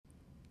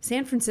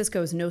San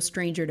Francisco is no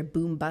stranger to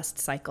boom-bust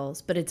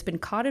cycles, but it's been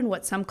caught in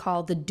what some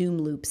call the doom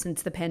loop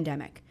since the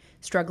pandemic,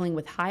 struggling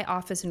with high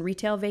office and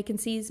retail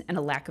vacancies and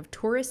a lack of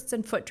tourists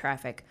and foot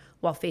traffic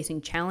while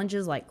facing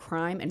challenges like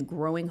crime and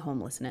growing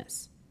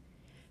homelessness.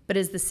 But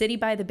as the city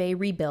by the Bay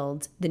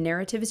rebuilds, the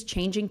narrative is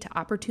changing to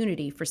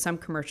opportunity for some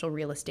commercial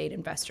real estate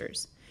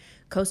investors.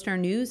 CoStar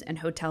News and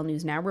Hotel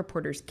News Now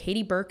reporters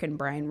Katie Burke and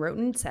Bryan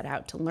Wroten set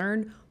out to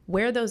learn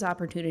where those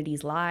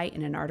opportunities lie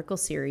in an article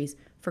series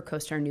for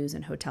CoStar News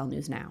and Hotel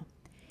News Now.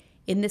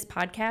 In this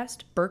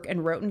podcast, Burke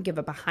and Wroten give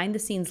a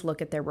behind-the-scenes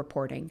look at their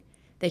reporting.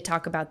 They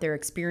talk about their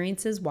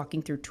experiences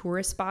walking through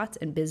tourist spots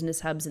and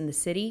business hubs in the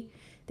city.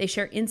 They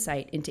share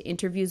insight into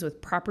interviews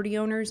with property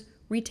owners,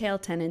 retail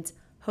tenants,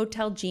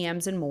 hotel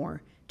GMs, and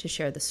more to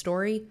share the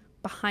story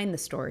behind the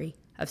story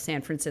of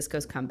San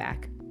Francisco's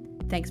comeback.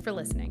 Thanks for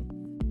listening.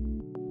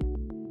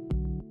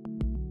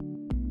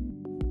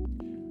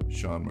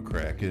 Sean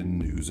McCracken,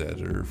 news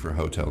editor for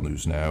Hotel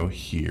News Now,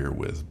 here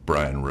with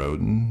Bryan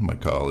Wroten, my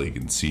colleague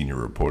and senior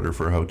reporter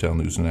for Hotel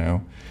News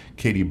Now,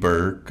 Katie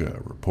Burke,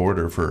 a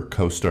reporter for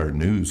CoStar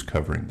News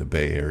covering the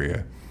Bay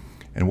Area.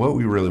 And what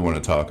we really want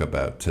to talk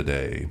about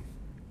today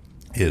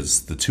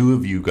is the two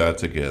of you got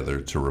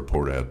together to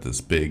report out this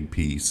big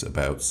piece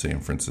about San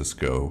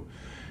Francisco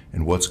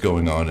and what's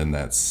going on in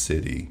that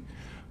city.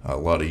 A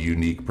lot of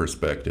unique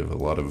perspective, a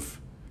lot of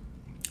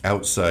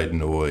outside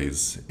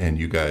noise, and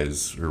you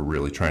guys are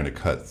really trying to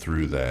cut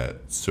through that.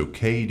 So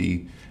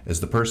Katie, as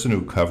the person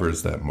who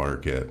covers that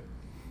market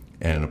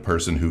and a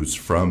person who's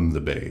from the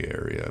Bay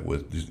Area,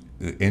 with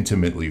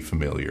intimately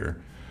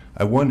familiar,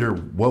 I wonder,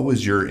 what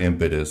was your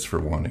impetus for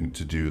wanting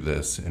to do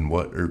this, and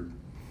what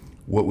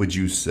would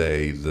you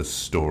say the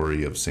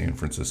story of San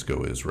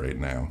Francisco is right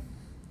now?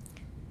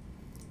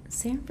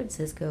 San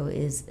Francisco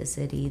is a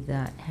city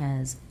that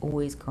has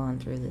always gone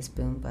through this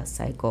boom-bust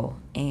cycle,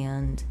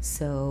 and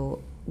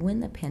so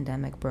when the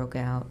pandemic broke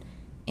out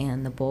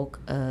and the bulk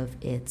of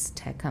its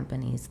tech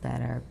companies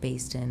that are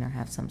based in or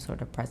have some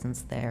sort of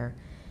presence there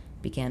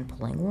began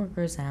pulling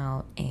workers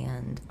out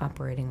and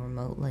operating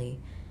remotely,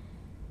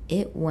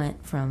 it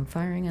went from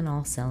firing on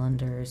all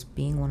cylinders,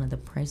 being one of the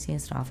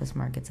priciest office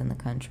markets in the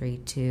country,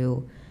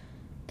 to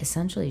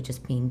essentially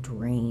just being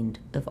drained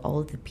of all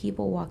of the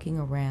people walking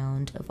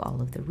around, of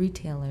all of the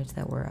retailers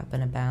that were up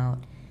and about.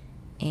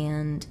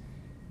 And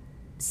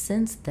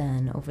since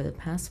then, over the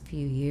past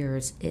few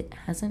years, it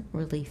hasn't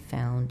really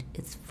found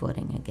its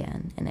footing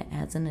again, and it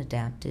hasn't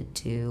adapted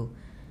to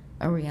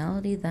a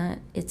reality that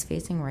it's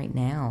facing right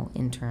now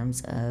in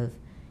terms of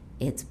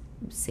its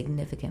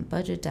significant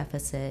budget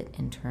deficit,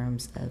 in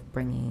terms of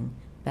bringing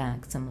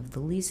back some of the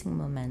leasing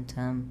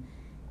momentum.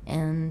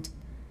 And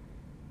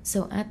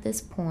so at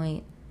this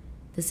point,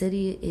 the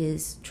city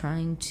is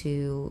trying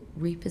to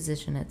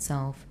reposition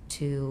itself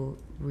to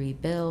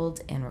rebuild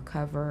and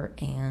recover,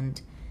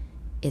 and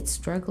it's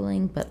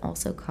struggling, but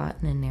also caught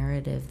in a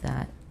narrative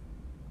that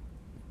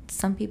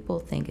some people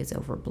think is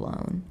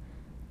overblown.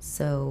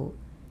 So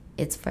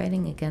it's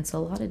fighting against a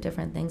lot of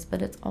different things, but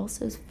it's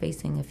also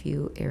facing a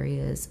few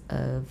areas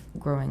of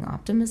growing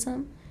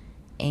optimism.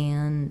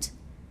 And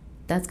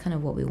that's kind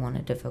of what we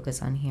wanted to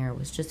focus on here,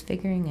 was just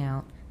figuring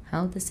out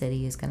how the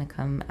city is going to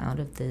come out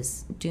of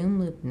this doom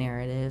loop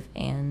narrative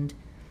and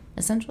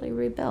essentially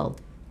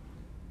rebuild.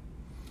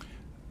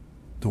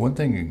 The one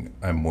thing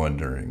I'm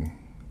wondering,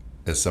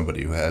 as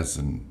somebody who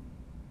hasn't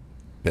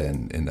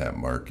been in that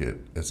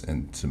market as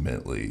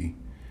intimately,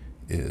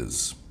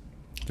 is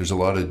there's a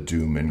lot of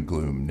doom and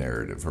gloom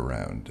narrative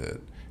around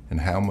it.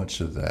 And how much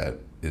of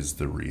that is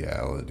the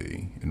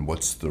reality? And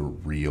what's the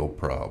real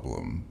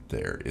problem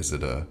there? Is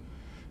it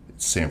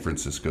San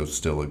Francisco's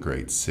still a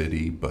great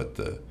city, but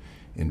the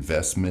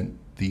investment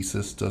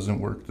thesis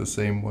doesn't work the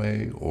same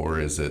way? Or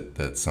is it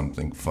that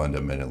something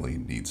fundamentally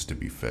needs to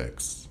be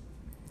fixed?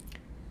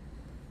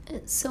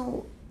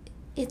 So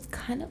it's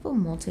kind of a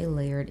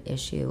multi-layered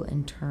issue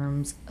in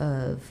terms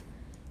of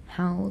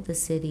how the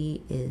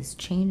city is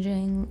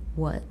changing,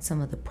 what some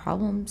of the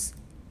problems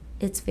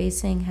it's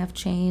facing have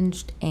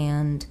changed,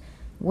 and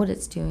what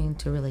it's doing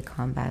to really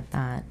combat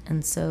that.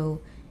 And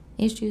so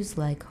issues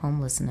like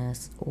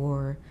homelessness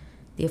or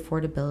the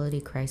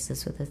affordability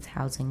crisis with its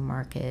housing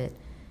market,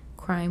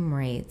 crime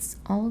rates,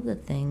 all of the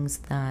things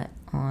that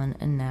on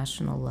a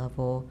national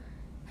level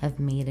have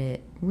made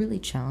it really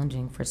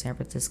challenging for San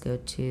Francisco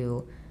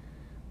to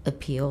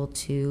appeal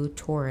to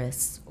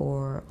tourists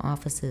or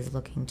offices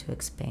looking to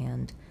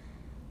expand.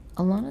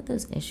 A lot of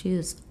those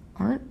issues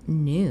aren't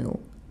new.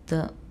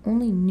 The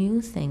only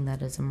new thing that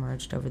has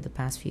emerged over the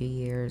past few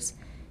years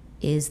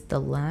is the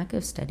lack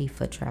of steady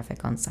foot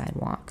traffic on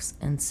sidewalks.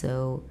 And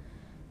so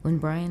when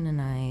Bryan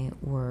and I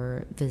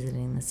were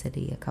visiting the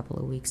city a couple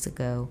of weeks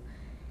ago,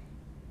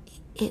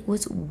 it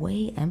was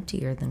way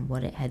emptier than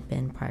what it had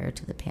been prior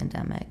to the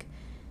pandemic.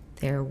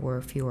 There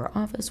were fewer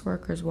office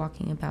workers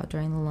walking about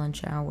during the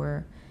lunch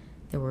hour.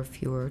 There were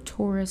fewer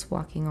tourists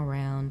walking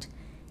around.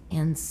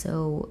 And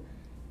so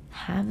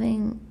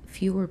having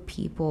fewer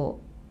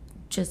people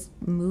just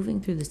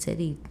moving through the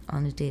city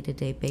on a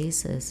day-to-day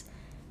basis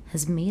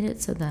has made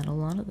it so that a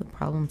lot of the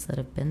problems that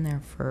have been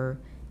there for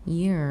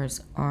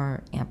years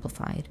are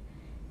amplified.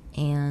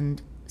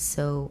 And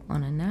so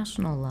on a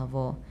national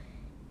level,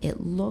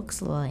 it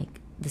looks like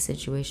the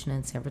situation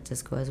in San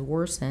Francisco has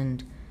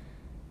worsened,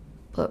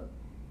 but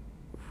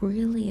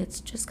really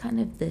it's just kind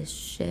of this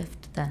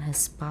shift that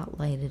has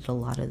spotlighted a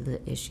lot of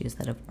the issues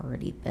that have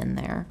already been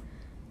there.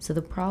 So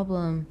the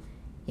problem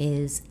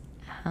is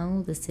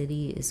how the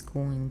city is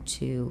going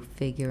to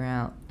figure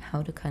out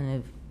how to kind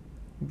of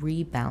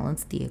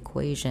rebalance the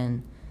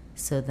equation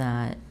so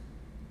that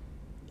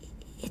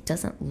it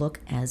doesn't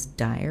look as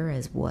dire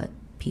as what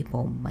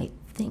people might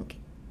think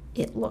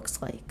it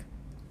looks like.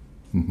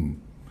 Mm-hmm.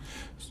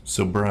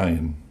 So,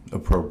 Brian,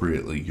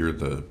 appropriately, you're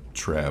the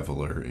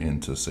traveler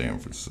into San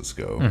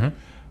Francisco.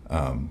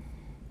 Mm-hmm.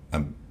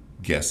 I'm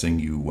guessing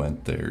you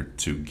went there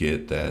to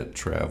get that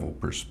travel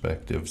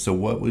perspective. So,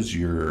 what was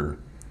your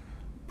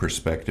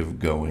perspective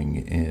going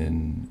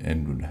in,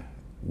 and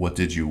what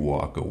did you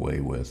walk away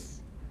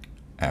with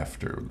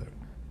after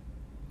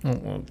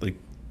that? Well, like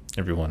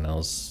everyone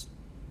else,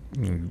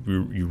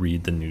 you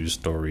read the news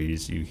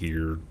stories, you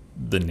hear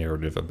the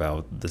narrative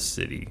about the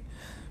city,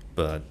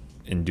 but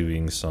in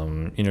doing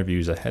some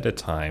interviews ahead of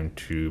time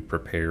to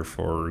prepare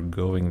for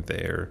going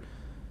there,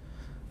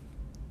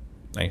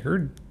 I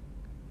heard,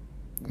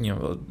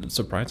 a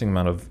surprising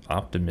amount of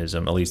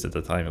optimism. At least at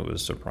the time, it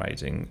was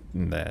surprising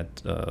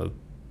that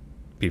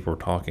people were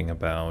talking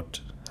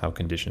about how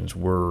conditions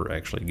were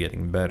actually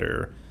getting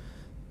better,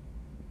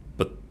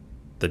 but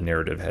the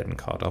narrative hadn't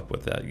caught up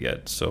with that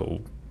yet.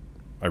 So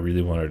I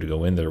really wanted to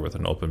go in there with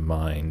an open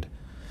mind,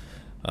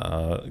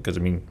 because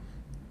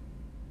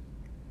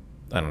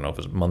I don't know if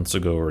it was months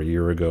ago or a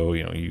year ago,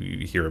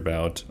 you hear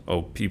about,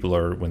 people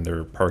are, when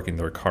they're parking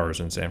their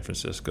cars in San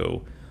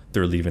Francisco,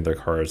 they're leaving their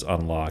cars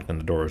unlocked and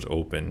the doors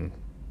open.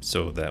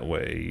 So that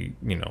way,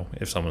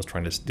 if someone's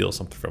trying to steal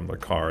something from their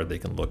car, they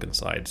can look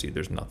inside, see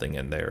there's nothing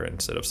in there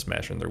instead of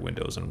smashing their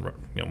windows and,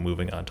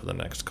 moving on to the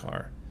next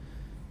car.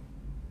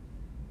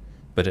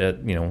 But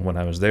when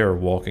I was there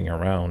walking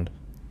around,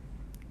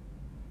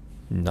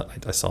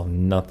 I saw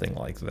nothing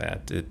like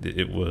that.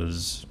 It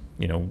was,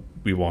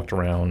 we walked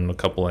around a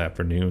couple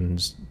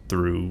afternoons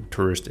through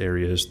tourist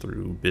areas,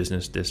 through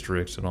business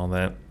districts and all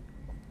that.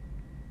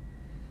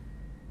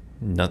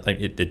 Nothing.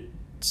 It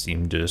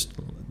seemed just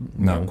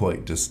not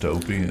quite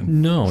dystopian.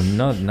 No,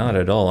 not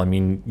at all. I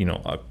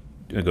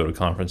go to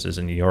conferences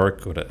in New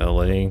York, go to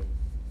LA.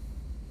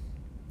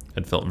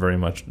 It felt very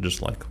much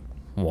just like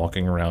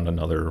walking around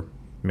another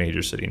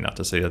major city. Not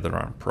to say that there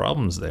aren't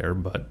problems there,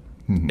 but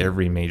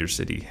every major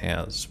city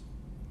has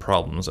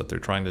problems that they're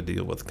trying to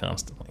deal with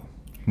constantly.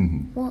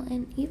 Well,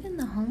 and even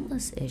the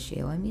homeless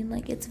issue,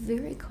 it's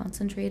very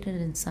concentrated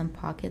in some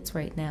pockets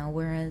right now,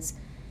 whereas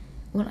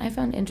what I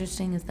found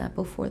interesting is that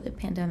before the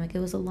pandemic, it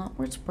was a lot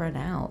more spread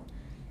out.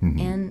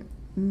 And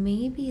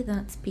maybe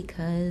that's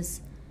because,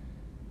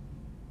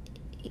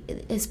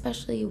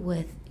 especially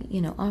with,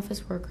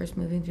 office workers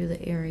moving through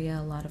the area,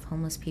 a lot of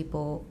homeless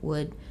people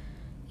would,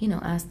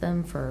 ask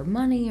them for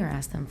money or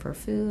ask them for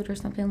food or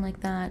something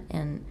like that.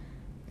 And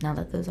now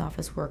that those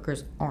office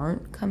workers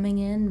aren't coming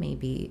in,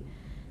 maybe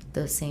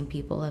those same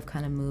people have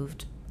kind of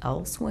moved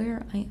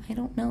elsewhere. I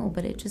don't know,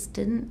 but it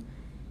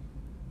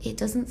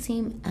doesn't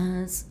seem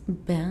as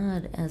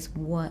bad as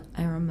what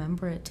I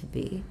remember it to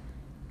be.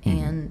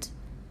 And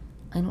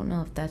I don't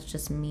know if that's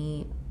just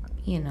me,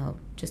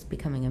 just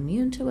becoming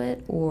immune to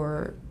it,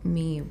 or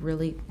me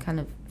really kind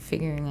of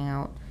figuring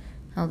out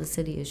how the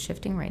city is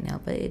shifting right now.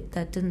 But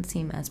that didn't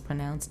seem as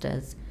pronounced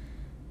as,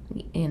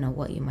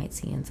 what you might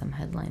see in some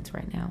headlines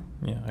right now.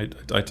 Yeah,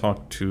 I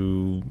talked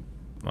to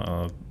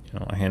a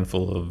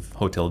handful of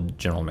hotel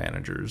general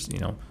managers,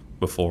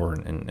 before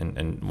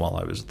and while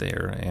I was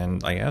there,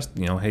 and I asked,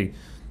 hey,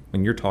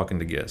 when you're talking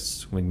to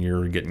guests, when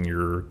you're getting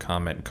your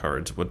comment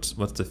cards, what's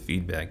the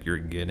feedback you're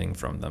getting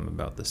from them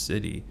about the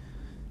city?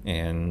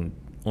 And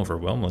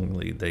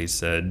overwhelmingly, they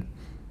said,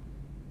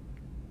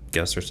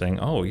 guests are saying,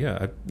 oh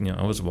yeah,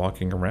 I was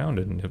walking around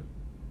and it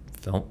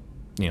felt,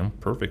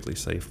 perfectly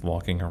safe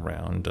walking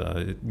around.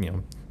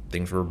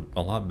 Things were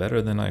a lot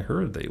better than I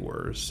heard they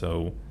were.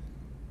 So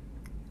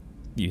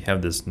you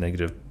have this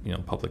negative,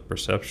 public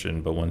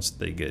perception, but once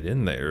they get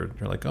in there,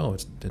 they're like, oh,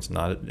 it's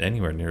not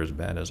anywhere near as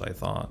bad as I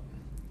thought.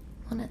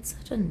 Well, it's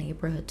such a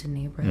neighborhood to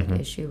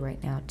neighborhood issue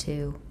right now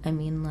too.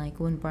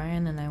 When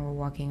Brian and I were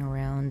walking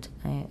around,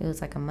 it was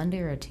like a Monday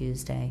or a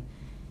Tuesday,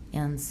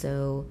 and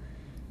so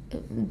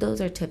those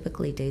are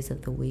typically days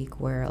of the week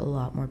where a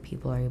lot more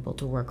people are able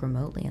to work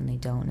remotely and they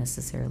don't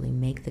necessarily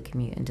make the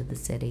commute into the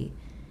city.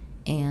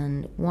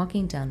 And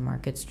walking down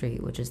Market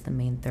Street, which is the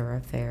main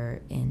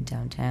thoroughfare in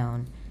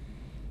downtown,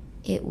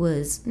 it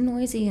was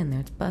noisy, and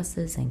there's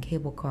buses and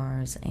cable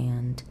cars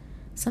and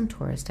some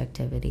tourist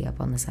activity up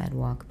on the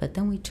sidewalk. But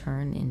then we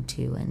turn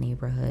into a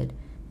neighborhood.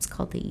 It's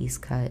called the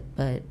East Cut,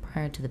 but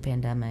prior to the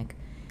pandemic,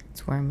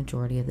 it's where a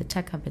majority of the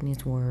tech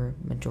companies were,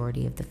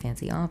 majority of the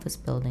fancy office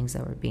buildings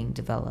that were being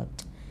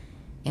developed.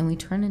 And we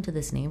turn into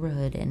this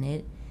neighborhood,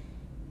 and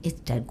it's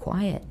dead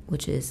quiet,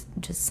 which is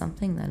just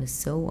something that is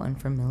so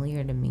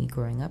unfamiliar to me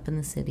growing up in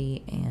the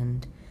city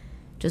and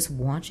just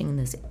watching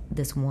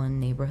this one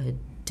neighborhood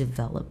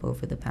develop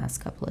over the past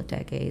couple of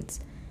decades.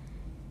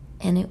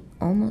 And it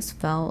almost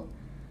felt,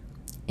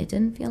 it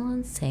didn't feel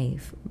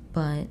unsafe,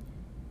 but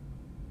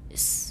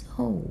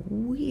so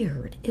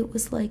weird. It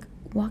was like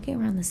walking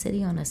around the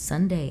city on a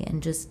Sunday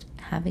and just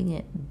having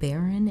it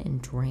barren and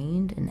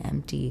drained and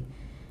empty,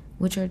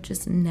 which are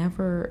just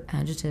never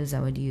adjectives I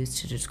would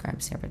use to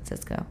describe San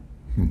Francisco.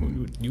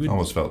 You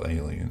almost felt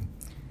alien.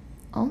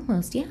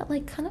 Almost, yeah,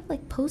 like kind of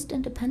like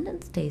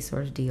post-Independence Day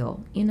sort of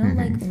deal, you know,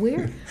 like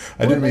where...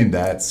 I didn't mean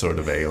that sort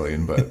of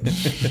alien, but...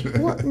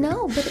 Well,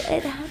 no, but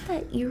it had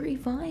that eerie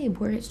vibe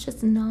where it's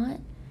just not,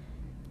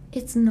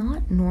 it's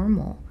not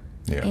normal.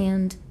 Yeah.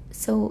 And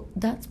so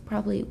that's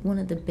probably one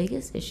of the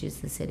biggest issues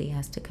the city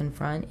has to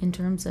confront in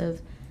terms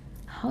of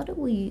how do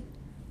we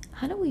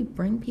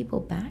bring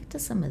people back to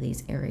some of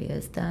these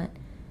areas that,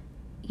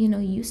 you know,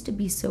 used to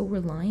be so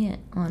reliant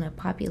on a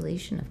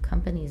population of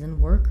companies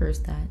and workers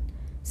that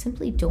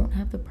simply don't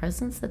have the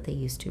presence that they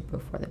used to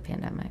before the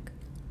pandemic.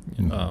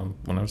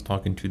 When I was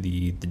talking to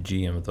the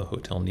GM of the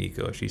Hotel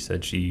Nico, she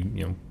said she,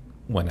 you know,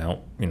 went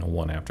out, you know,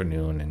 one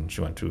afternoon and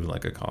she went to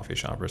like a coffee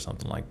shop or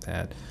something like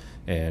that,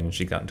 and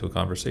she got into a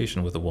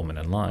conversation with a woman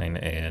in line,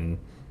 and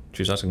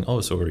she was asking,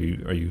 "Oh, so are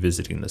you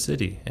visiting the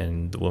city?"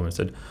 And the woman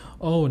said,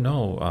 "Oh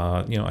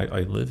no, you know,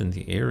 I live in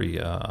the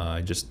area.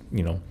 I just,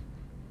 you know,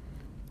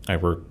 I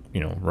work, you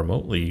know,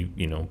 remotely,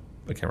 you know."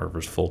 I can't remember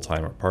if it's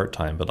full-time or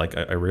part-time, but like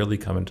I rarely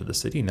come into the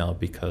city now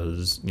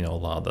because, you know, a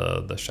lot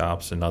of the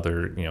shops and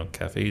other, you know,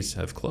 cafes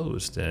have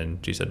closed.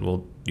 And she said,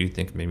 well, do you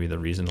think maybe the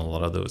reason a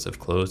lot of those have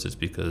closed is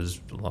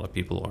because a lot of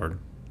people are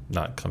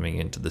not coming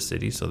into the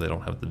city, so they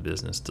don't have the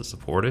business to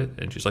support it?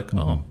 And she's like,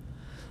 oh,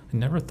 I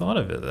never thought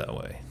of it that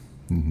way.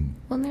 Well,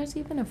 and there's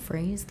even a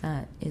phrase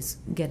that is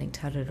getting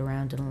touted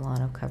around in a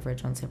lot of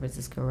coverage on San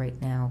Francisco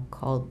right now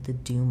called the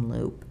doom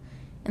loop.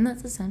 And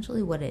that's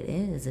essentially what it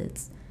is.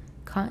 It's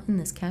caught in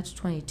this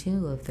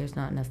catch-22 of there's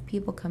not enough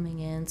people coming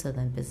in, so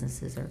then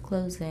businesses are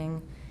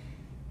closing.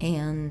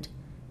 And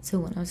so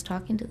when I was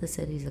talking to the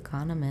city's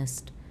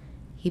economist,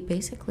 he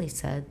basically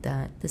said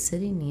that the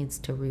city needs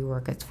to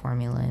rework its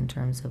formula in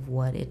terms of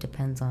what it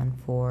depends on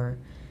for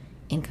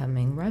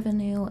incoming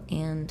revenue,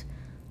 and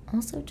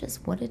also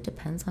just what it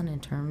depends on in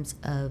terms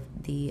of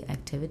the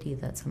activity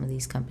that some of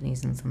these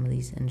companies and some of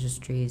these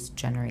industries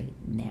generate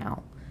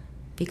now,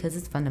 because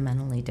it's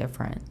fundamentally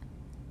different.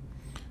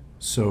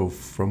 So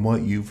from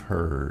what you've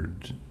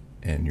heard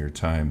and your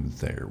time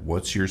there,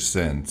 what's your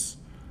sense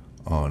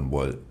on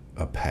what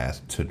a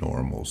path to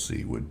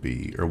normalcy would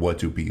be, or what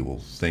do people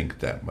think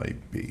that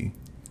might be?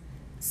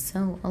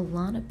 So a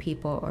lot of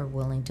people are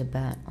willing to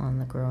bet on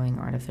the growing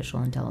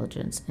artificial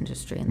intelligence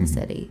industry in the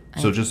city.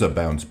 So just a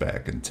bounce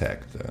back in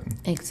tech then.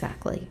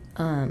 Exactly.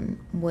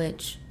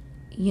 Which,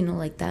 you know,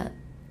 like that,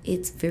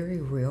 it's very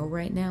real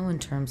right now in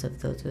terms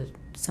of those are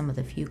some of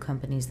the few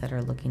companies that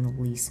are looking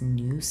to lease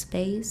new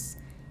space.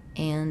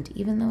 And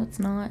even though it's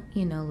not,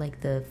 you know, like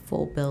the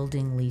full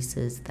building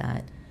leases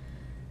that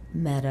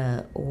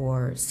Meta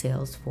or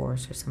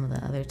Salesforce or some of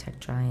the other tech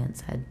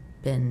giants had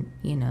been,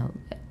 you know,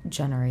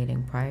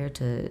 generating prior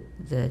to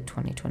the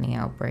 2020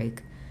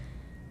 outbreak,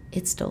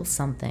 it's still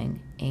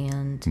something.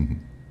 And,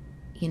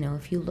 you know,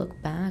 if you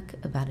look back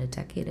about a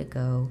decade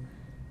ago,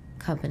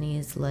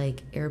 companies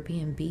like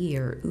Airbnb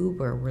or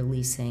Uber were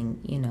leasing,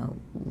 you know,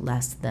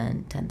 less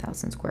than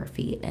 10,000 square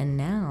feet. And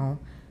now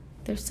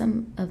they're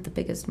some of the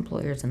biggest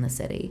employers in the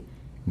city.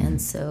 And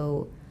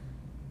so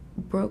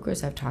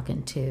brokers I've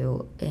talked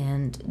to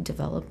and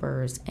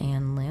developers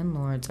and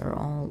landlords are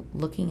all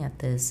looking at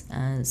this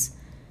as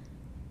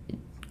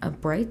a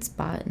bright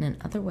spot in an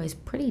otherwise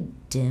pretty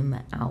dim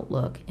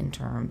outlook in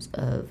terms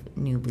of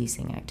new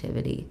leasing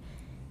activity.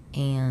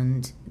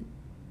 And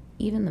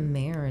even the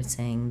mayor is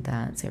saying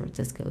that San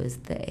Francisco is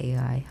the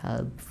AI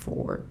hub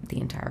for the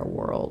entire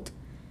world.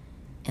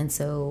 And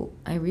so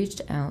I reached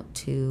out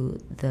to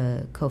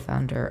the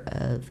co-founder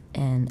of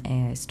an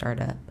AI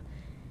startup,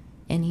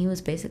 and he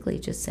was basically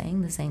just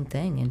saying the same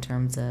thing in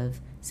terms of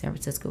San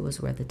Francisco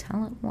was where the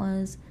talent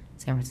was,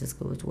 San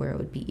Francisco was where it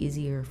would be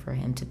easier for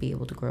him to be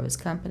able to grow his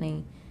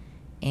company,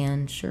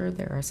 and sure,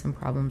 there are some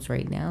problems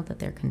right now that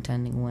they're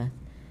contending with,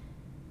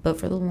 but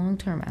for the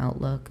long-term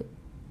outlook,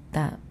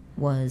 that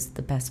was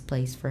the best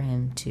place for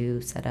him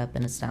to set up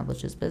and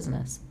establish his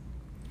business.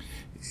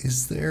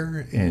 Is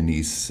there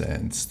any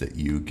sense that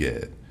you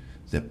get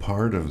that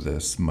part of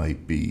this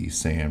might be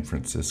San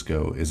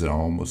Francisco is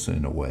almost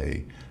in a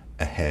way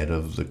ahead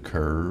of the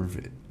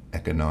curve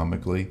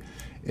economically?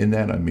 In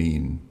that, I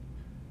mean,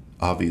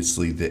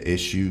 obviously the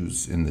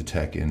issues in the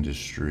tech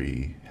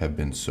industry have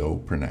been so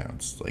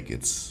pronounced. Like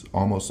it's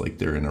almost like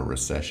they're in a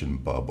recession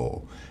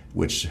bubble,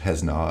 which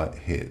has not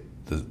hit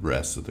the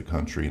rest of the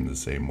country in the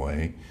same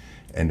way.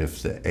 And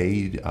if the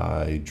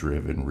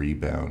AI-driven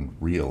rebound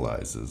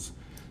realizes,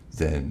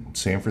 then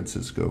San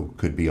Francisco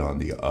could be on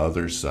the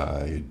other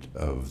side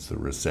of the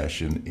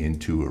recession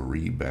into a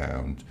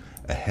rebound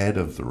ahead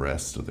of the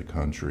rest of the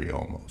country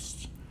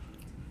almost.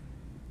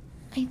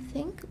 I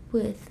think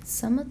with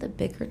some of the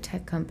bigger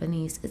tech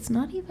companies, it's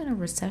not even a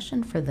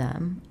recession for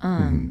them,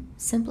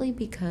 simply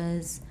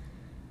because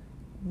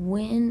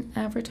when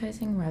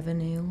advertising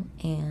revenue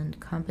and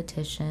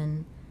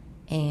competition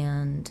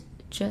and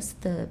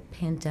just the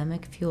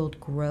pandemic fueled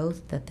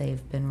growth that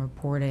they've been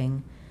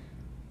reporting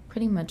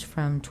pretty much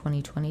from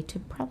 2020 to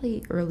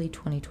probably early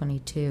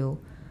 2022,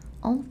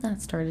 all of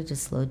that started to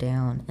slow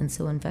down. And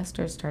so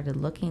investors started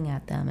looking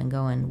at them and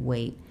going,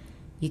 wait,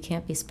 you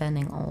can't be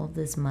spending all of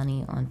this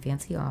money on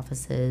fancy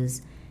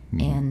offices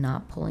and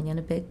not pulling in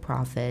a big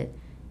profit.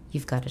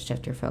 You've got to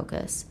shift your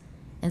focus.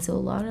 And so a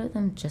lot of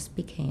them just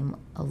became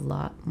a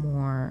lot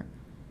more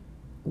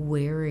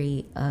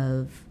wary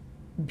of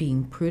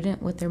being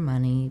prudent with their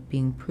money,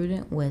 being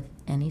prudent with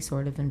any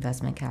sort of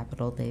investment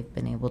capital they've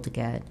been able to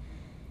get.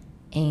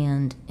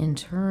 And in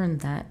turn,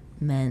 that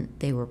meant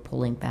they were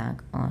pulling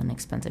back on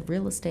expensive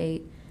real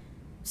estate,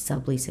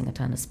 subleasing a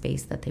ton of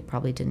space that they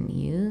probably didn't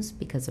use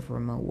because of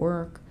remote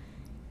work.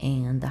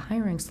 And the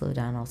hiring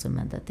slowdown also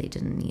meant that they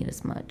didn't need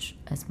as much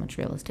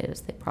real estate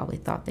as they probably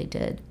thought they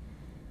did.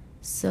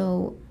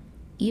 So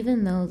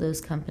even though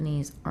those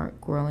companies aren't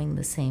growing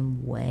the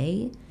same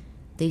way,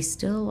 they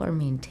still are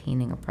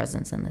maintaining a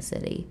presence in the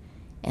city.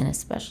 And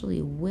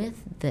especially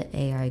with the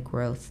AI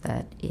growth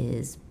that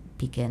is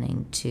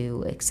beginning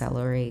to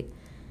accelerate,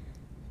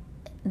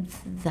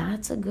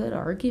 that's a good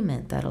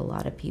argument that a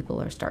lot of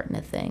people are starting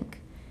to think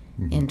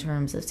in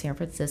terms of San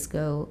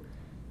Francisco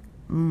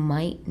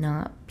might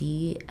not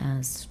be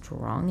as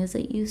strong as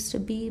it used to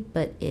be,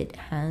 but it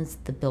has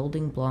the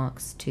building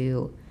blocks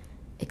to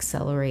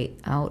accelerate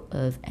out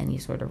of any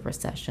sort of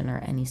recession or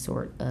any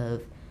sort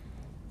of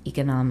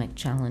economic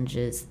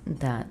challenges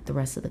that the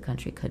rest of the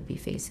country could be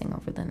facing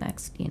over the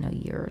next,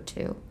 year or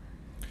two.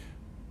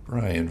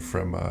 Bryan,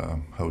 from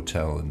a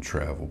hotel and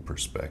travel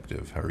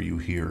perspective, how are you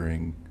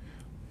hearing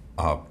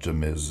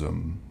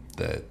optimism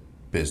that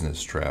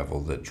business travel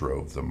that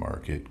drove the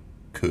market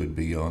could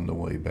be on the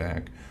way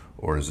back,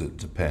 or is it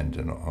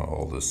dependent on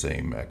all the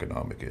same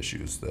economic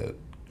issues that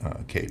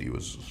Katie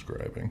was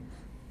describing?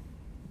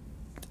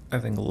 I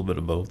think a little bit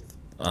of both.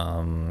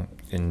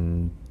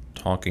 In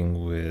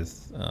talking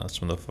with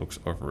some of the folks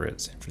over at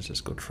San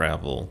Francisco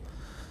Travel,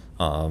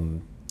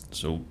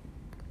 so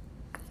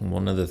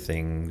one of the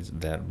things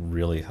that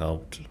really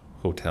helped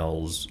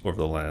hotels over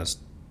the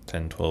last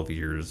 10, 12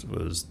 years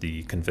was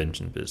the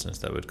convention business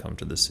that would come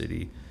to the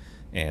city.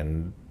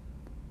 And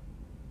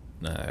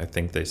I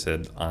think they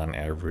said on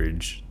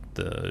average,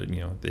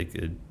 they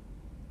could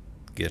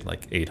get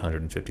like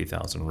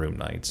 850,000 room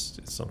nights.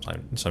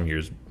 Some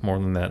years more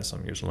than that,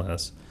 some years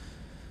less.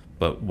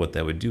 But what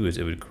that would do is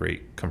it would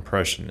create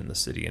compression in the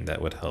city, and that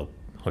would help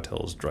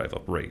hotels drive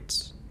up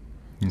rates.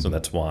 So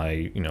that's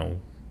why,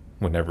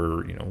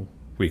 whenever,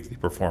 weekly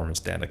performance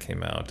data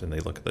came out and they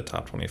look at the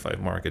top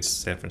 25 markets,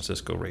 San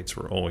Francisco rates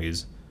were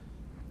always,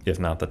 if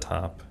not the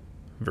top,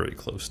 very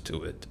close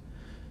to it.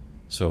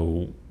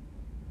 So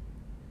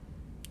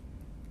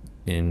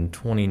in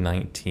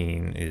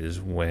 2019 is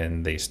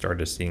when they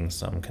started seeing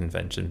some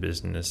convention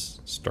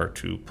business start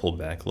to pull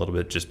back a little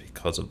bit just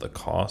because of the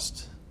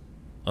cost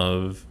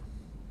of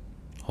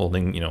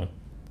holding, a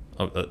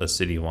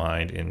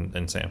citywide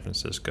in San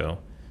Francisco.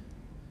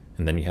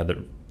 And then you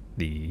had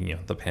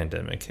the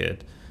pandemic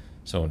hit.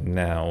 So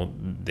now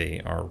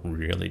they are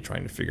really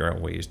trying to figure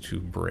out ways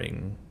to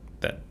bring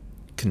that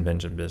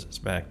convention business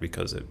back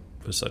because it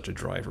was such a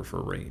driver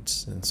for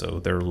rates. And so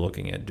they're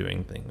looking at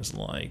doing things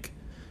like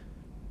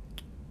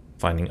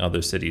finding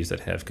other cities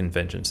that have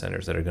convention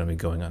centers that are going to be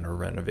going under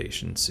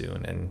renovation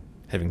soon and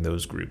having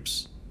those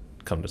groups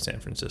come to San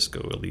Francisco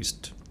at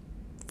least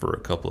for a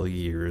couple of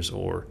years,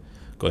 or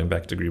going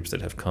back to groups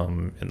that have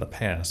come in the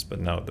past but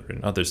now they're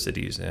in other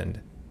cities and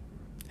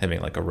having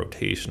like a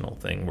rotational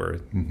thing where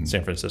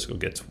San Francisco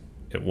gets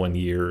it 1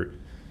 year,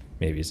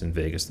 maybe it's in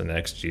Vegas the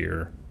next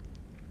year,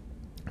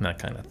 that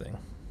kind of thing.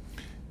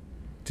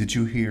 Did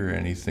you hear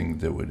anything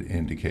that would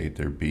indicate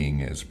they're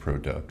being as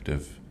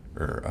productive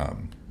or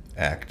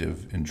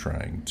active in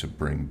trying to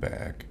bring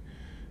back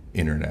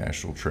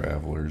international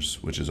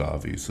travelers, which is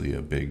obviously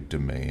a big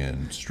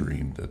demand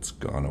stream that's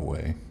gone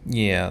away?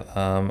 Yeah,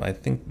 I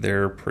think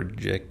they're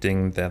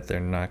projecting that they're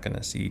not going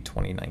to see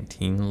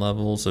 2019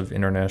 levels of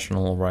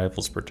international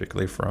arrivals,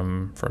 particularly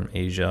from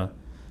Asia,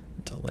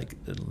 until like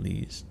at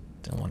least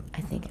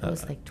I think it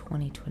was like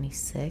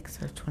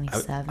 2026 or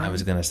 27. I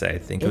was gonna say I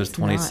think it was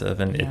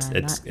 27.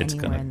 It's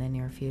gonna in the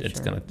near future. It's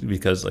gonna,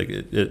 because like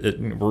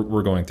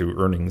we're going through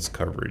earnings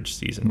coverage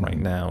season right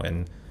now,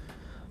 and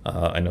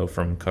I know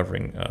from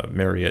covering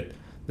Marriott,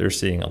 they're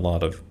seeing a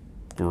lot of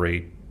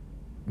great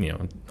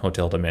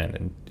hotel demand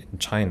in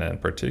China in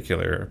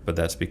particular, but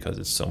that's because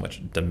it's so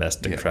much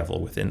domestic travel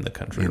within the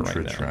country right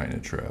now. Intra-China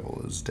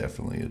travel is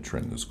definitely a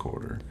trend this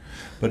quarter.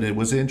 But it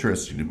was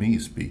interesting to me,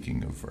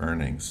 speaking of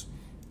earnings,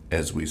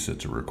 as we sit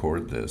to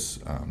record this,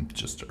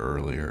 just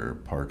earlier,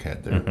 Park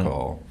had their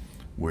call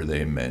where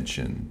they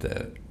mentioned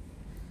that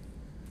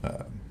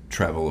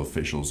travel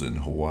officials in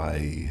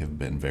Hawaii have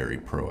been very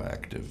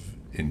proactive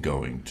in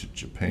going to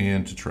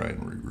Japan to try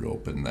and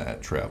reopen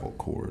that travel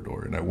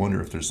corridor. And I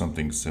wonder if there's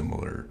something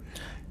similar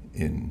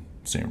in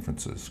San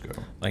Francisco.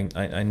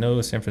 I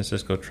know San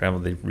Francisco travel.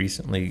 They've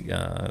recently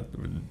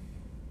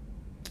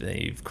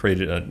they've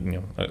created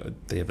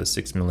they have a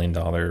 $6 million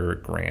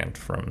grant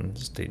from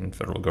state and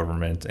federal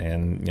government,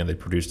 and they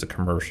produced a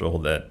commercial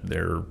that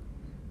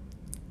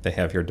they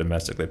have here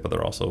domestically, but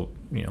they're also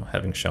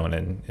having shown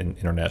in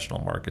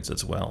international markets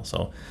as well.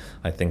 So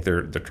I think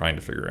they're trying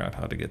to figure out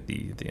how to get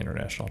the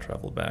international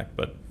travel back,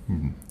 but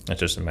it's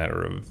just a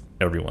matter of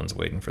everyone's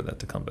waiting for that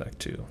to come back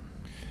too.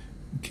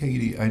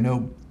 Katie, I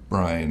know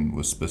Bryan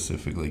was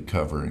specifically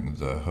covering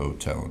the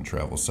hotel and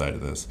travel side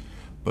of this,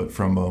 but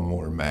from a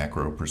more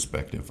macro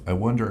perspective, I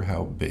wonder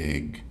how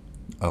big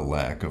a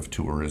lack of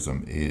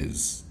tourism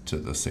is to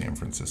the San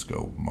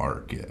Francisco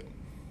market.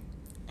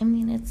 I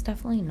mean, it's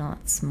definitely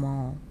not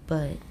small,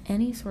 but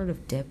any sort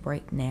of dip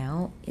right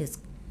now is,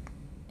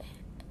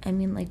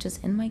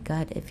 just in my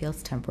gut, it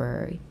feels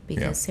temporary,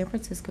 because San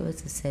Francisco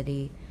is a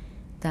city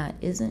that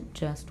isn't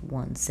just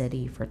one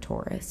city for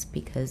tourists,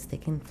 because they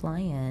can fly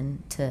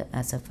in to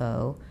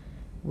SFO,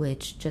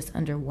 which just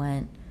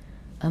underwent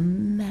a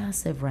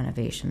massive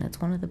renovation. It's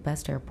one of the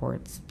best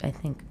airports. I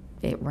think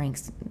it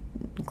ranks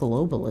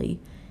globally.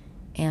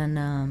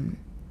 And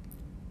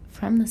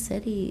from the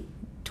city,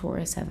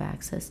 tourists have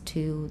access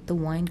to the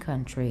wine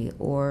country,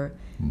 or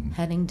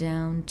heading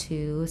down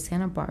to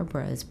Santa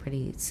Barbara is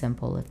pretty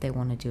simple if they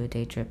want to do a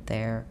day trip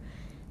there.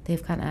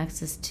 They've got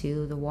access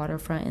to the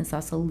waterfront in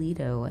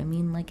Sausalito.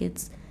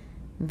 It's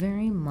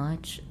very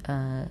much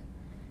a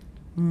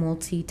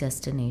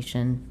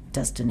multi-destination.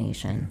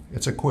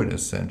 It's a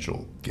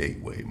quintessential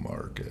gateway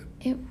market.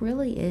 It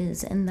really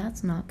is, and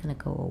that's not going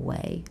to go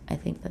away. I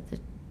think that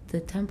the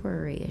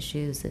temporary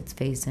issues it's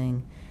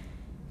facing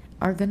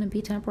are going to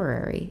be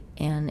temporary,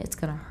 and it's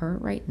going to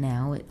hurt right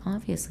now. It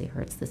obviously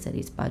hurts the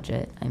city's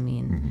budget.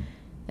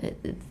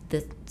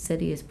 The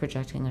city is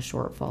projecting a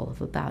shortfall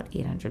of about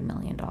 $800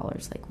 million,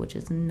 which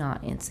is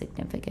not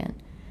insignificant.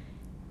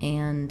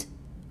 And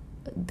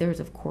there's,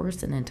 of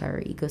course, an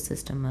entire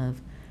ecosystem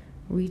of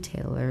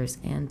retailers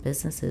and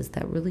businesses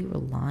that really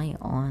rely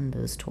on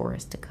those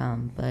tourists to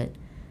come, but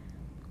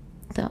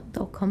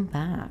they'll come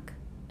back.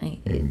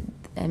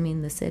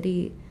 The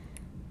city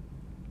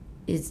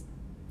is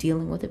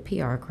dealing with a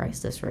PR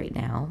crisis right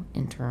now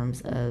in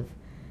terms of,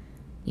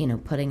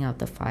 putting out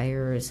the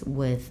fires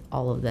with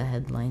all of the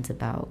headlines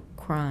about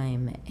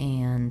crime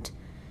and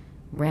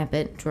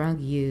rampant drug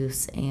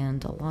use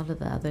and a lot of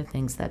the other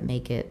things that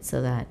make it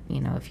so that,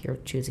 if you're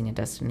choosing a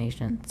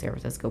destination, San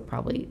Francisco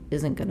probably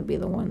isn't going to be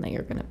the one that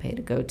you're going to pay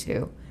to go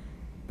to.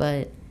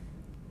 But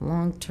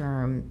long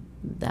term,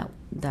 that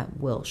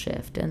will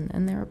shift.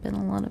 And there have been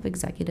a lot of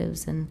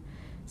executives and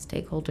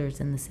stakeholders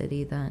in the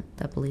city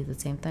that believe the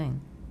same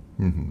thing.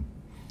 Mm-hmm.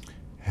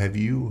 Have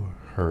you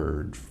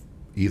heard,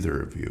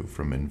 either of you,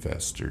 from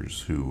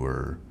investors who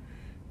are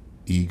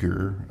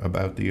eager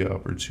about the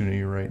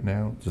opportunity right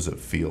now? Does it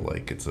feel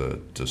like it's a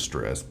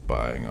distressed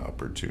buying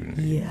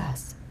opportunity?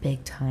 Yes,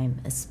 big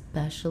time,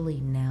 especially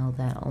now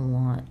that a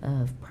lot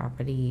of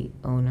property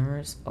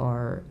owners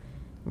are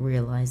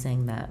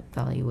realizing that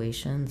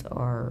valuations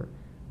are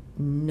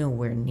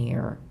nowhere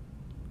near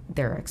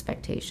their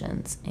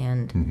expectations.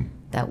 And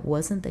that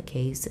wasn't the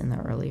case in the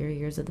earlier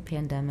years of the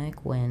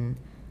pandemic, when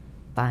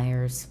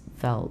buyers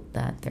felt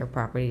that their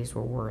properties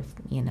were worth,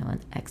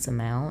 an X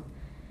amount.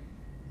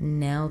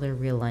 Now they're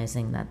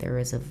realizing that there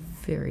is a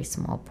very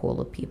small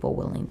pool of people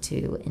willing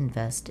to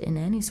invest in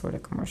any sort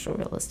of commercial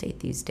real estate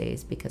these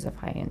days because of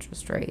high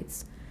interest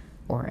rates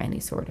or any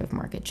sort of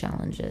market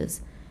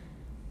challenges.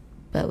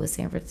 But with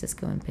San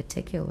Francisco in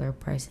particular,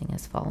 pricing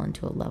has fallen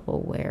to a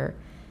level where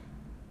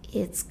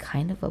it's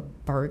kind of a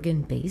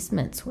bargain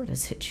basement sort of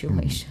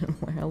situation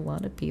where a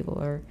lot of people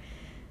are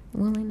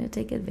willing to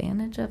take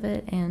advantage of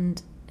it,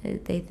 and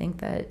they think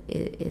that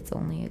it's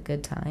only a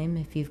good time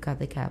if you've got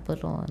the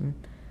capital and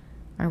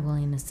are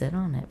willing to sit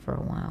on it for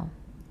a while.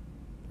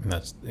 And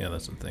that's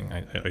the thing.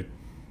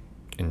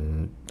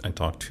 I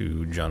talked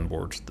to John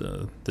Borch,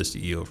 the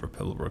CEO for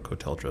Pebblebrook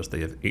Hotel Trust. They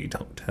have 8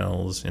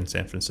 hotels in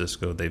San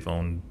Francisco. They've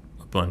owned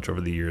a bunch over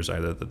the years,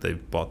 either that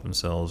they've bought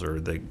themselves or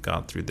they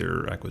got through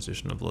their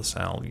acquisition of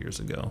LaSalle years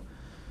ago.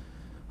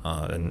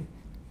 And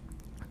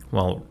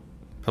while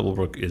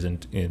Pebblebrook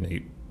isn't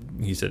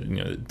he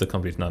said, the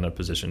company's not in a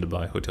position to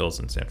buy hotels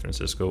in San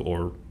Francisco,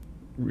 or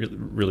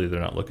really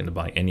they're not looking to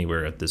buy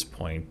anywhere at this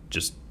point,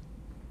 just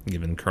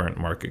given current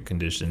market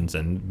conditions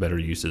and better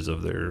uses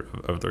of their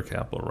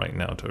capital right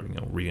now to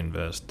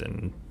reinvest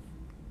and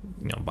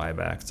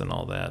buybacks and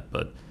all that.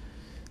 But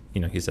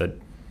he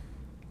said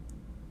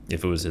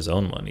if it was his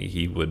own money,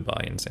 he would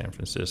buy in San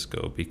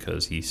Francisco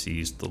because he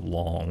sees the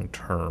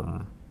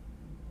long-term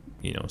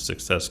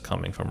success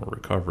coming from a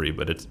recovery,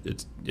 but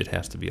it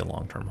has to be a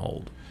long-term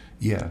hold.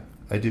 Yeah,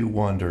 I do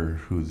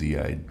wonder who the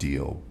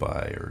ideal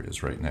buyer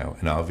is right now.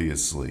 And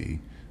obviously,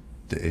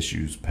 the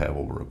issues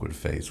Pebblebrook would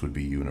face would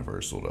be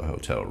universal to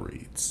hotel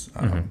REITs.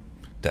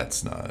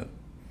 That's not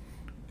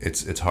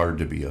it's hard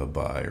to be a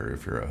buyer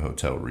if you're a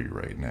hotel REIT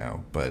right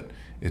now, but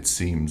it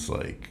seems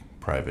like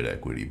private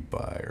equity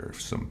buyer,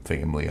 some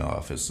family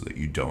office that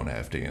you don't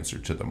have to answer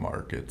to the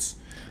markets.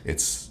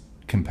 It's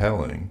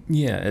compelling.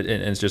 Yeah, and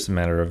it's just a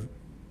matter of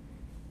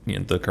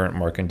the current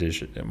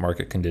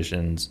market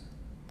conditions,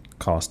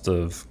 cost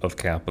of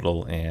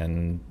capital,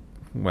 and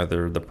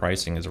whether the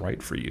pricing is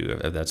right for you.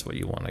 If that's what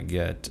you want to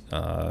get.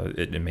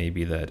 It may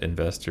be that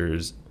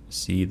investors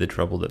see the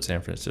trouble that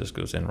San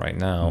Francisco's in right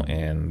now,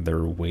 and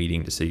they're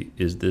waiting to see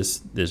is this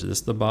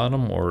the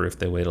bottom, or if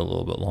they wait a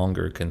little bit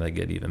longer, can they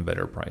get even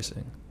better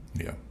pricing?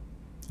 Yeah,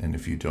 and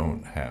if you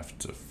don't have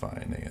to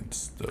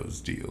finance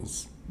those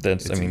deals,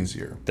 it's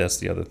easier. That's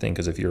the other thing,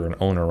 because if you're an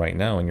owner right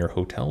now and your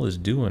hotel is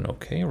doing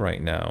okay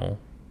right now,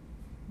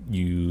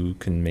 you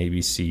can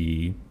maybe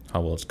see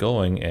how well it's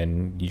going,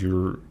 and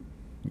your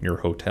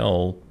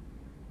hotel,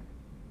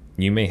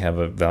 you may have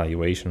a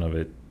valuation of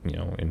it,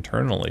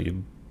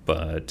 internally,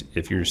 but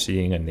if you're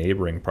seeing a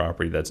neighboring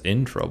property that's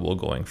in trouble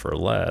going for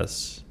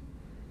less,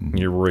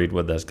 you're worried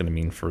what that's going to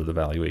mean for the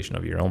valuation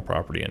of your own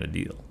property in a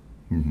deal.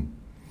 Mm-hmm.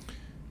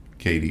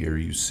 Katie, are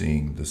you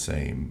seeing the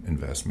same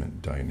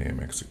investment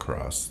dynamics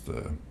across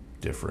the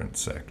different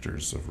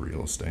sectors of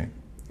real estate?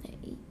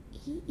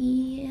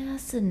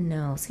 Yes and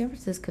no. San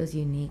Francisco is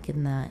unique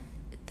in that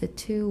the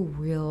two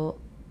real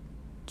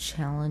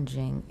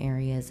challenging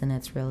areas in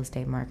its real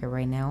estate market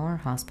right now are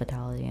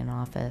hospitality and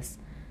office.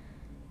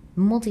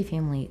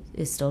 Multifamily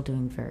is still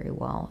doing very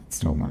well. It's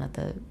still one of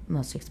the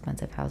most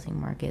expensive housing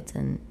markets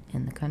in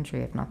the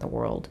country, if not the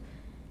world.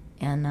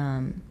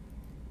 And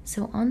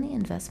so on the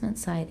investment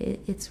side,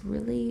 it's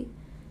really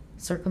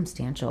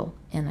circumstantial.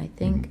 And I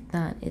think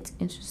that it's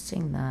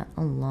interesting that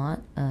a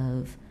lot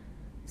of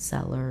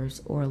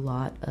sellers or a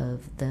lot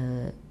of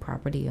the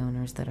property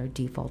owners that are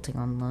defaulting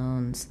on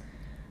loans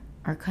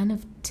are kind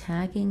of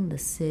tagging the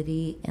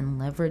city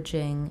and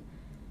leveraging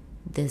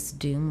this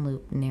doom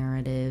loop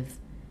narrative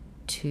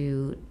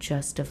to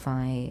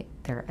justify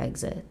their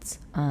exits.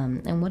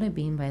 And what I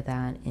mean by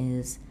that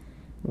is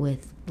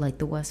with like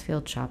the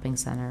Westfield Shopping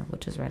Center,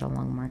 which is right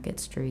along Market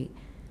Street,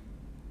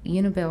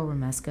 Unibail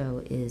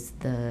Romesco is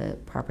the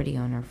property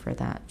owner for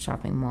that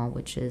shopping mall,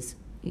 which is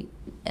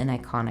an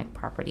iconic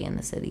property in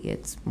the city.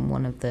 It's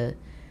one of the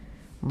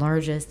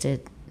largest.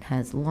 It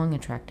has long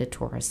attracted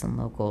tourists and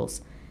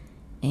locals,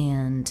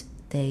 and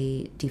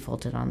they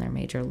defaulted on their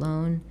major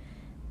loan.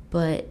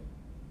 But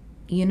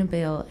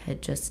Unibail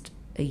had just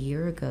a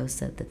year ago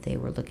said that they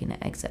were looking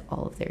to exit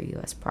all of their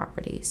U.S.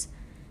 properties.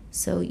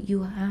 So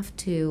you have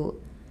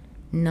to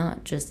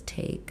not just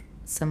take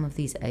some of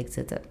these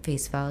exits at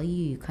face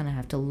value. You kind of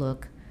have to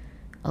look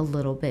a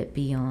little bit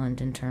beyond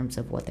in terms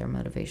of what their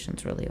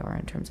motivations really are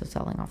in terms of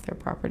selling off their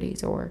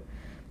properties or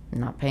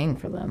not paying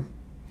for them.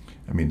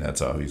 I mean,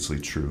 that's obviously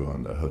true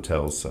on the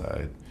hotel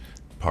side.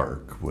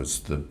 Park was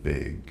the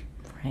big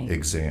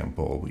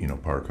example.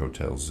 Park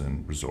Hotels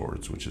and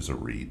Resorts, which is a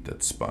REIT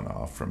that spun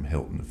off from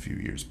Hilton a few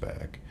years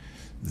back.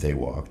 They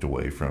walked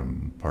away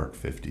from Park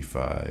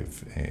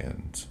 55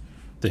 and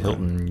the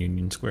Hilton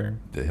Union Square.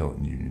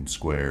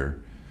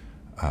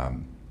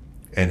 And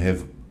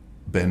have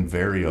been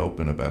very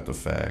open about the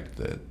fact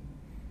that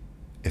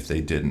if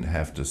they didn't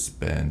have to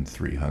spend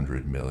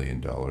 $300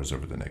 million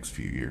over the next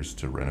few years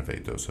to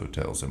renovate those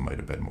hotels, it might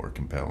have been more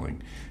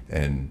compelling.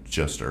 And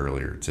just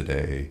earlier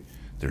today,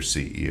 their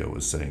CEO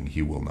was saying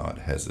he will not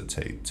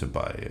hesitate to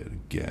buy it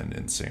again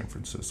in San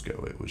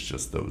Francisco. It was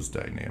just those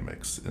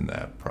dynamics in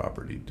that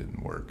property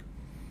didn't work.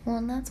 Well,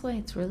 and that's why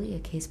it's really a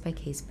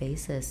case-by-case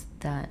basis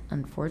that,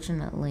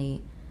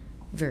 unfortunately,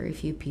 very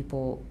few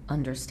people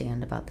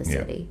understand about the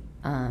city.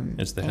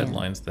 It's the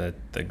headlines that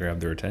grab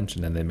their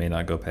attention, and they may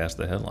not go past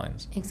the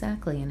headlines.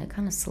 Exactly, and it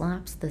kind of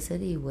slaps the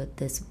city with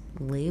this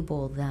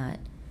label that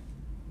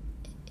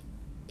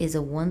is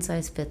a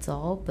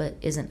one-size-fits-all but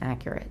isn't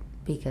accurate,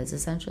 because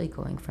essentially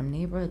going from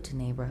neighborhood to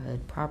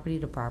neighborhood, property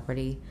to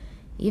property,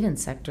 even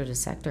sector to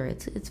sector,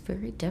 it's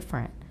very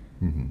different.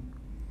 Mm-hmm.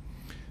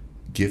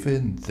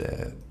 Given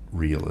that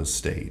real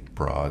estate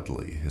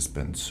broadly has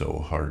been so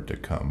hard to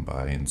come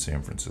by in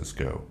San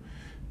Francisco,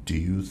 do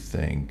you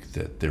think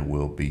that there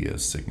will be a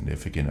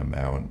significant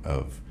amount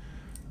of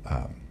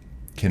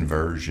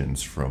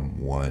conversions from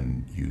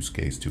one use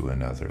case to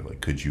another?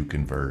 Like, could you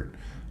convert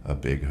a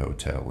big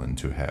hotel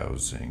into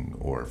housing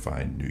or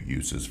find new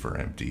uses for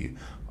empty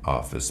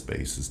office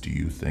spaces? Do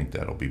you think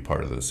that'll be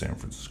part of the San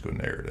Francisco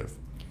narrative?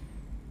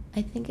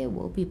 I think it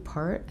will be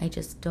part. I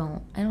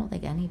don't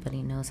think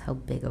anybody knows how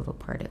big of a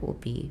part it will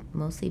be,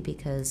 mostly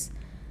because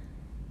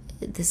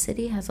the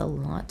city has a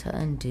lot to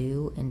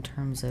undo in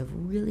terms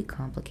of really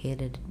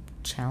complicated,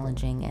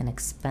 challenging, and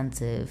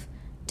expensive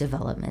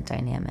development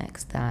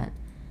dynamics that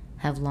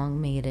have long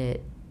made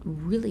it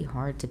really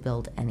hard to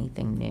build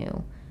anything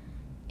new.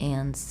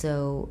 And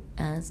so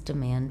as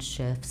demand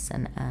shifts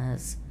and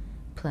as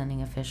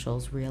planning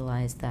officials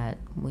realize that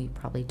we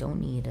probably don't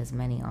need as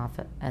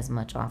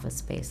much office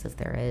space as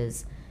there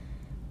is,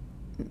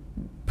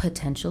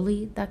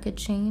 potentially that could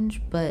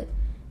change, but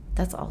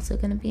that's also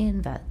going to be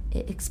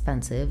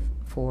expensive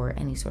for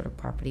any sort of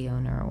property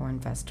owner or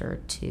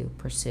investor to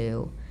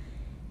pursue.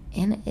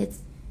 And it's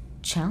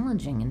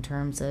challenging in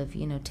terms of,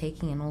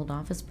 taking an old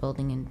office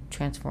building and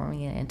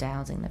transforming it into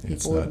housing that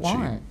people would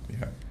want. Cheap.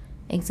 Yeah.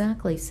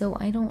 Exactly. So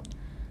I don't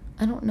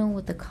know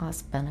what the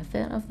cost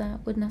benefit of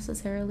that would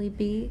necessarily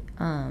be.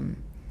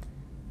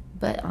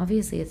 But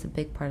obviously it's a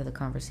big part of the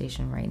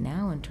conversation right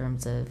now in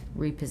terms of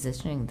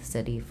repositioning the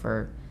city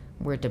for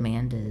where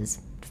demand is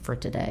for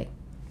today.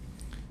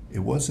 It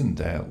wasn't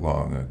that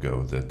long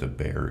ago that the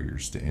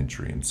barriers to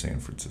entry in San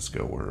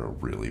Francisco were a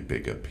really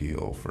big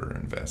appeal for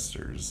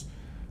investors.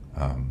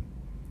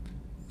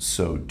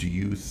 So do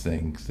you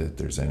think that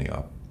there's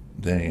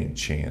any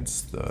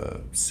chance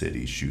the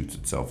city shoots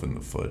itself in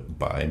the foot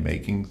by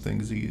making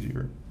things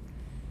easier?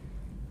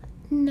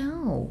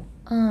 No.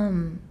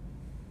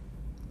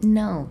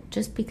 No,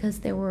 just because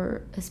there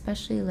were,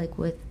 especially like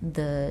with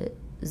the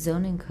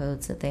zoning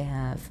codes that they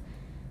have,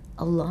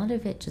 a lot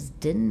of it just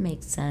didn't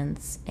make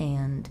sense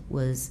and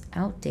was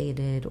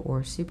outdated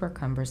or super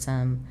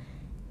cumbersome.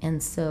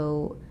 And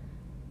so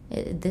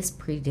this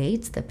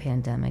predates the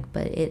pandemic,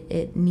 but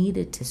it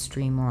needed to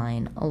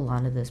streamline a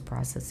lot of those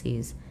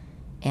processes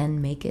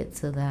and make it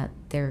so that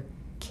there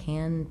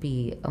can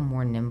be a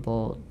more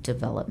nimble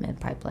development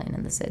pipeline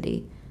in the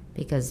city,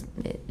 because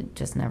it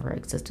just never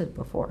existed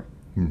before.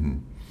 Mm-hmm.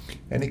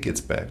 And it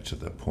gets back to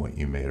the point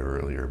you made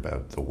earlier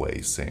about the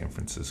way San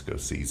Francisco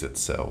sees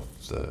itself,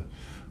 the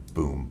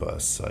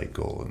boom-bust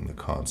cycle and the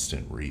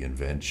constant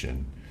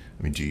reinvention.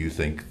 I mean, do you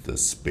think the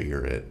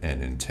spirit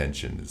and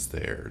intention is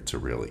there to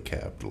really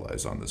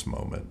capitalize on this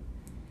moment?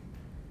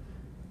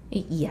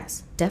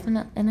 Yes,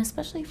 definitely, and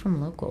especially from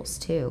locals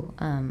too.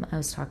 I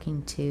was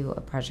talking to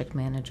a project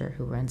manager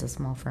who runs a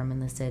small firm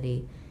in the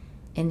city,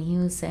 and he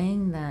was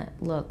saying that,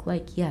 look,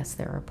 like, yes,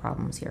 there are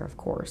problems here, of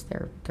course.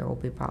 There will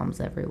be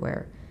problems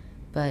everywhere.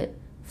 But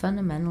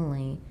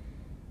fundamentally,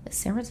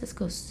 San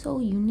Francisco is so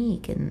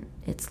unique in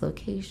its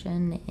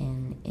location,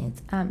 in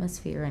its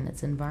atmosphere, and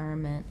its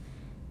environment.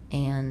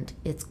 And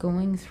it's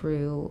going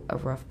through a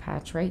rough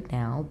patch right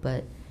now,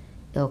 but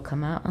it'll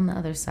come out on the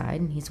other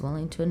side, and he's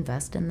willing to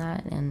invest in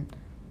that and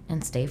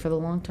stay for the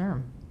long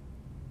term.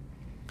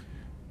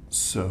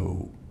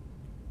 So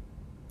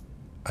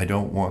I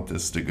don't want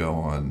this to go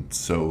on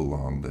so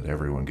long that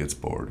everyone gets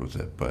bored with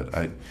it, but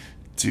I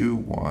do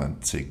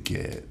want to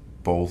get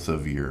both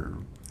of your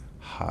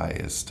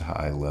highest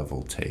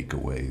high-level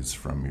takeaways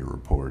from your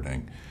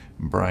reporting.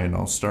 Bryan,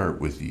 I'll start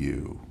with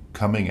you.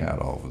 Coming out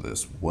all of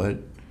this,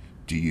 what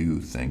do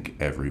you think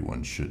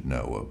everyone should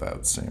know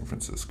about San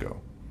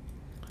Francisco?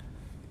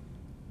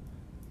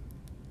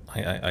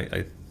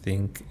 I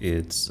think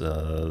it's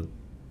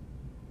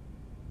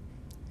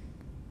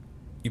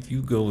if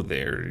you go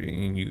there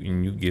and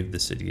you give the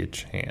city a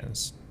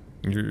chance,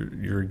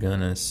 you're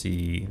gonna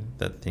see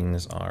that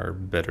things are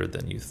better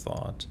than you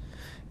thought,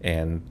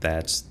 and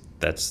that's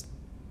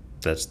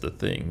the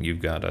thing.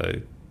 You've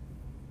gotta,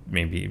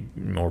 maybe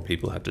more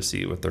people have to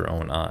see it with their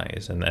own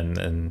eyes, and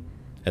then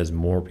as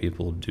more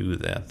people do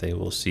that, they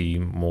will see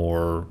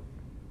more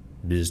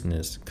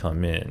business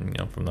come in,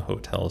 from the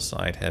hotel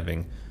side,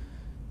 having,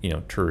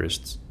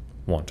 tourists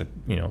want to,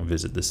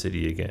 visit the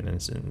city again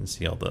and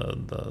see all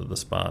the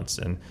spots,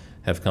 and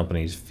have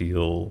companies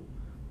feel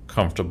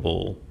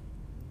comfortable,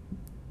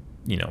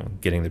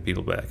 getting the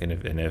people back.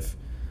 And if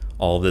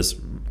all this,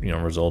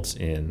 results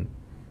in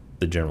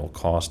the general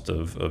cost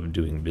of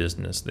doing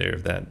business there,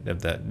 if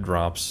that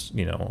drops,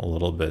 a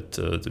little bit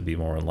to be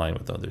more in line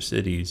with other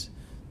cities,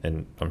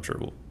 and I'm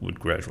sure would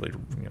gradually,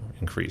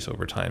 increase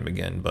over time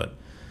again. But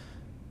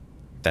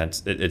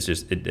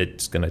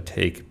it's going to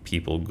take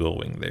people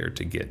going there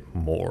to get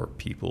more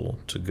people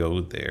to go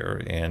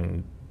there,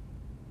 and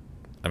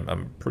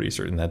I'm pretty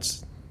certain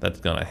that's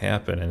going to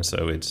happen. And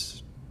so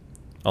it's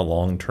a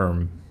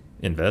long-term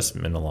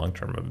investment, a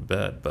long-term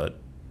bet, but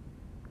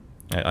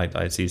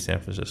I see San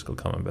Francisco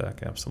coming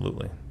back,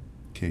 absolutely.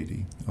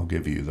 Katie, I'll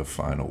give you the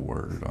final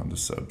word on the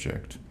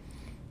subject.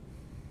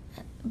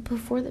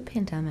 Before the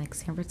pandemic,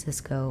 San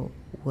Francisco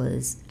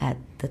was at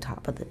the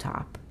top of the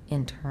top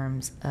in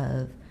terms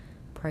of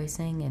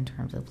pricing, in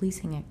terms of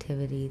leasing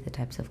activity, the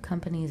types of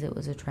companies it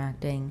was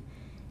attracting.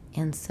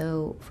 And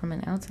so from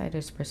an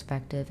outsider's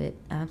perspective, it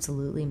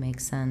absolutely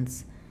makes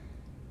sense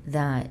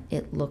that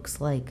it looks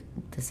like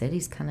the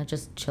city's kind of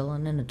just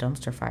chilling in a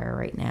dumpster fire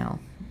right now,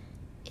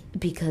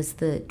 because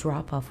the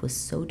drop-off was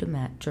so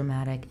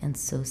dramatic and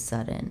so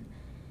sudden.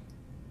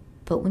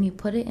 But when you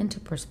put it into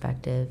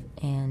perspective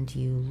and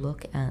you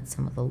look at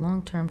some of the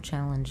long-term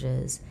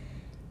challenges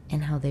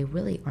and how they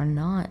really are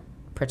not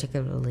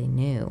particularly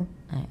new,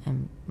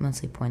 I'm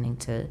mostly pointing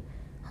to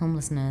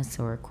homelessness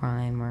or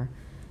crime or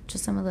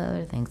just some of the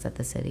other things that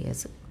the city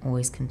has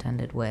always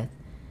contended with.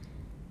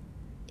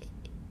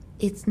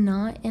 It's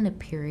not in a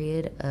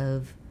period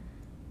of,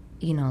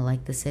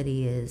 like the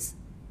city is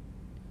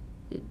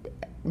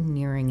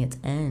nearing its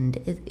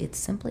end. It's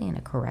simply in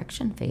a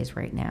correction phase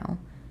right now.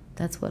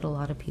 That's what a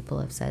lot of people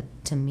have said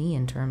to me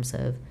in terms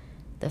of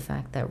the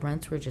fact that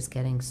rents were just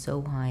getting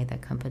so high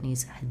that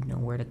companies had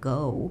nowhere to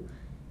go,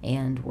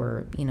 and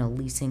were,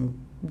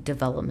 leasing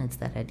developments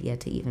that had yet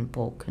to even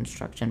pull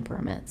construction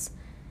permits.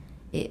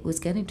 It was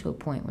getting to a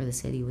point where the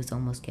city was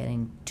almost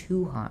getting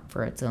too hot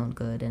for its own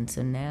good, and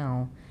so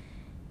now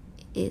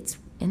it's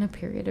in a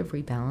period of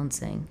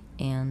rebalancing.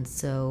 And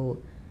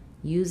so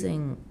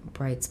using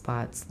bright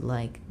spots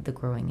like the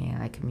growing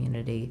AI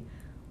community,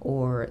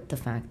 or the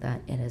fact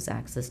that it has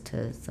access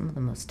to some of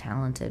the most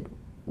talented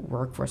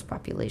workforce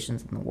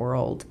populations in the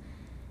world,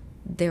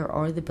 there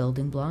are the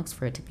building blocks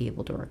for it to be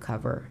able to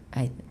recover.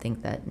 I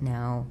think that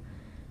now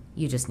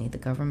you just need the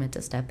government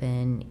to step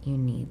in, you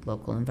need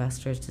local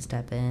investors to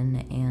step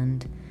in,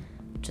 and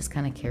just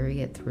kind of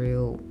carry it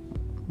through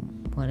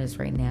what is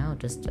right now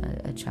just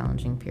a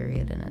challenging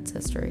period in its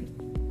history.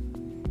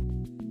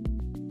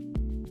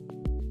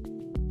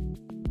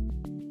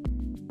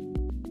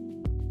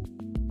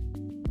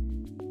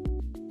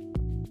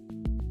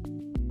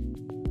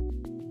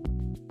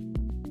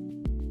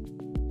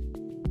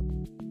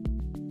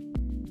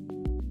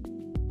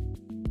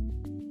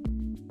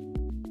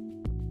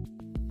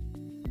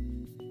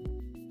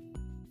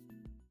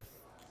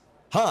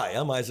 Hi,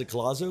 I'm Isaac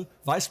Colazo,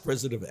 Vice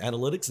President of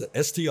Analytics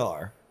at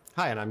STR.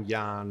 Hi, and I'm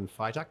Jan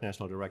Freitag,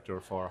 National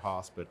Director for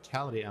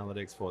Hospitality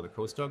Analytics for the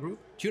CoStar Group.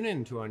 Tune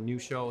in to our new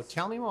show,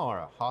 Tell Me More,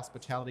 a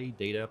hospitality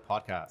data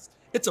podcast.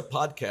 It's a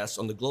podcast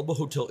on the global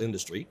hotel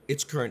industry,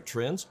 its current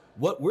trends,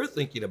 what we're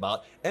thinking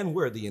about, and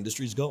where the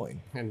industry's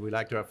going. And we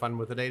like to have fun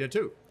with the data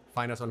too.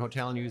 Find us on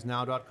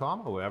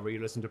hotelnewsnow.com or wherever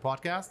you listen to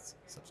podcasts.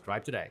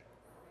 Subscribe today.